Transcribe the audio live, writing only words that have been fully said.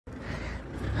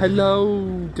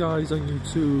Hello guys on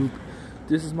YouTube.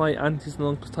 This is my auntie's and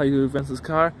uncle's Tiger avensis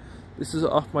car. This is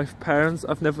off my parents.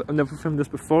 I've never filmed this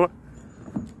before.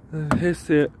 Here's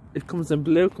the. It comes in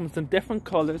blue, comes in different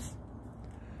colours.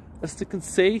 As you can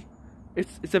see,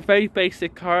 it's a very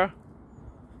basic car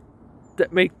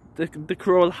that make the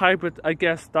Corolla hybrid. I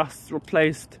guess that's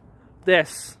replaced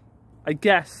this. I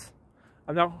guess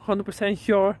I'm not 100%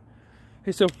 sure.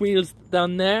 Here's the wheels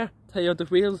down there. Tell you the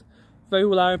wheels, very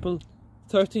reliable.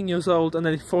 13 years old and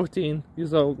then 14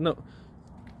 years old.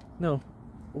 No,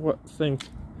 what think?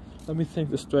 Let me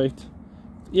think this straight.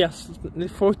 Yes,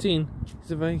 14.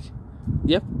 He's a very.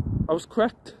 Yep, I was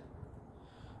correct.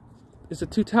 It's a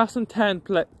 2010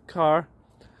 car.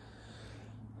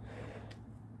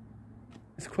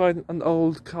 It's quite an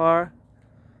old car,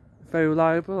 very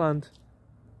reliable, and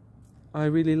I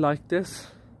really like this.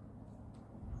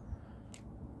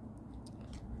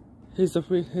 Here's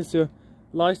your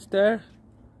lights there.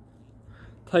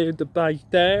 Tire the back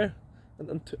there,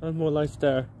 and more lights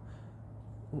there.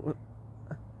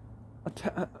 I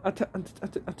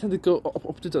tend to go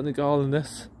up to Donegal in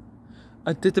this.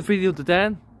 I did the video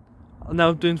then, and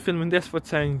now I'm filming this for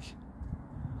change.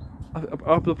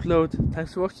 I'll upload.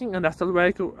 Thanks for watching, and that's all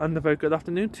right. And a very good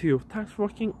afternoon to you. Thanks for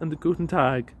watching, and the guten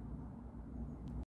Tag.